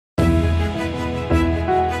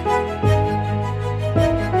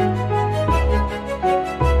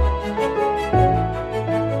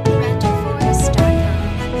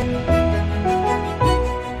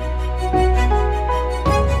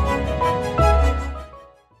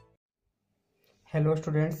Hello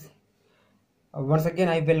students, once again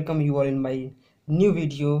I welcome you all in my new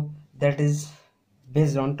video that is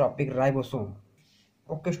based on topic ribosome.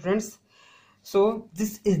 Okay students, so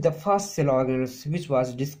this is the first cell organism which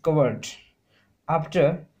was discovered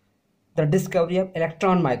after the discovery of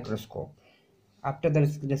electron microscope. After the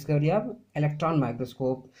discovery of electron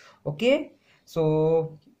microscope. Okay,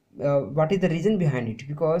 so what is the reason behind it?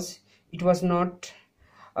 Because it was not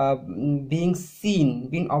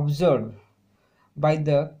being observed by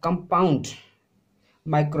the compound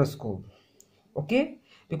microscope. Okay,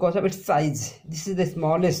 because of its size. This is the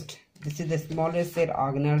smallest cell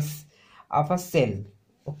organelles of a cell.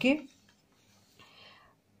 Okay,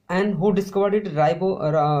 and who discovered it?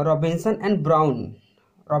 Robinson and Brown.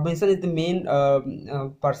 Robinson is the main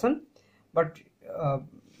person, but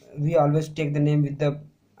we always take the name with the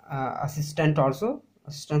assistants also.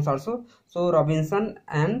 So Robinson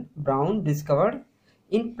and Brown discovered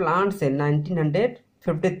in plant cell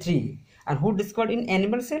 1953. And who discovered in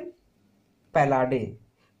animal cell? Palade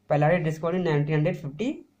discovered in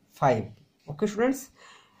 1955. Okay students,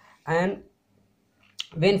 and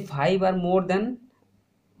when 5 are more than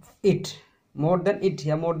we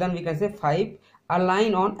can say 5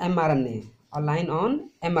 align on mRNA,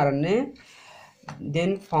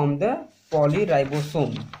 then form the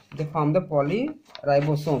polyribosome.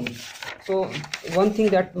 So one thing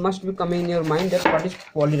that must be coming in your mind, that what is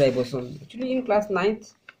polyribosome. Actually in class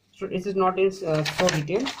 9th it is not in so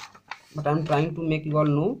detail, but I am trying to make you all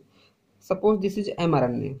know. Suppose this is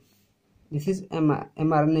mRNA,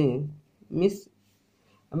 mRNA means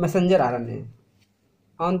messenger RNA.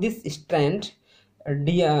 On this strand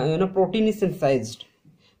protein is synthesized.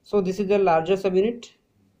 So this is the larger subunit,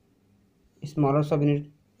 smaller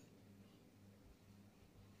subunit.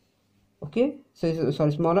 Okay, so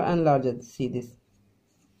sorry, smaller and larger. See this.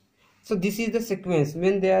 So this is the sequence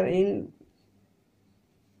when they are in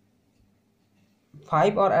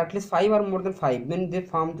 5 or at least 5 or more than 5, when they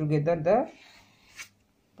form together the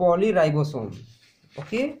polyribosome.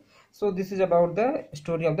 Okay, so this is about the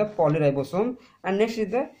story of the polyribosome. And next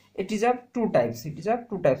is it is of two types.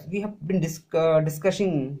 We have been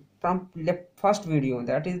discussing from first video,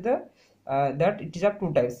 that is that it is of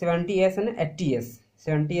two types, 70S and 80S.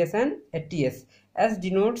 S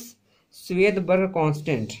denotes Swedberg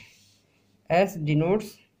constant. S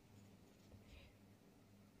denotes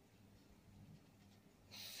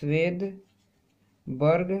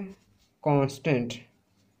Swedberg constant.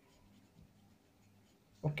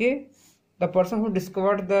 Okay, the person who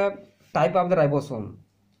discovered the type of the ribosome,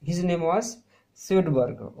 his name was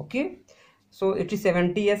Swedberg. Okay, so it is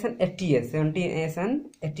 70S and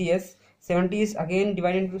 80S. 70 is again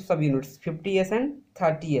divided into subunits, 50S and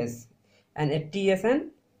 30S, and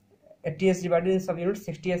 80S divided in subunits,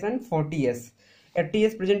 60S and 40S.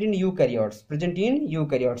 80S present in eukaryotes,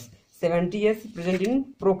 70S present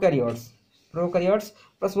in prokaryotes,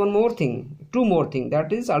 plus two more thing,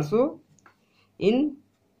 that is also in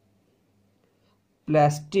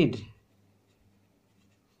plastid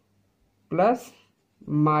plus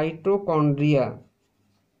mitochondria.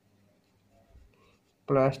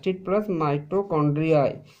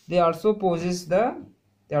 They also possess the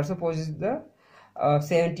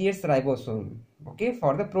 70th ribosome. Okay,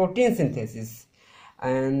 for the protein synthesis.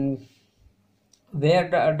 And where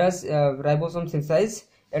does ribosome synthesize?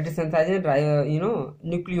 It is synthesized in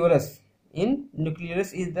nucleolus. In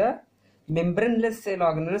nucleolus is the membraneless cell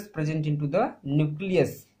organelles present into the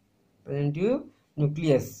nucleus.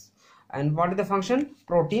 And what is the function?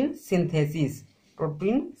 Protein synthesis.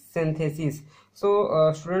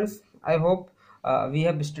 So students, I hope we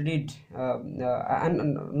have studied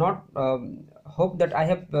and not hope that I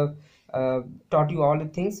have taught you all the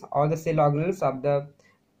things, all the cell organelles of the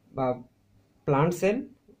plant cell,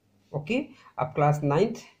 okay, of class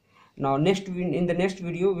 9th. Now in the next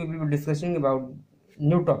video we will be discussing about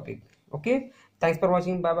new topic. Okay, thanks for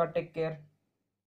watching. Bye bye, take care.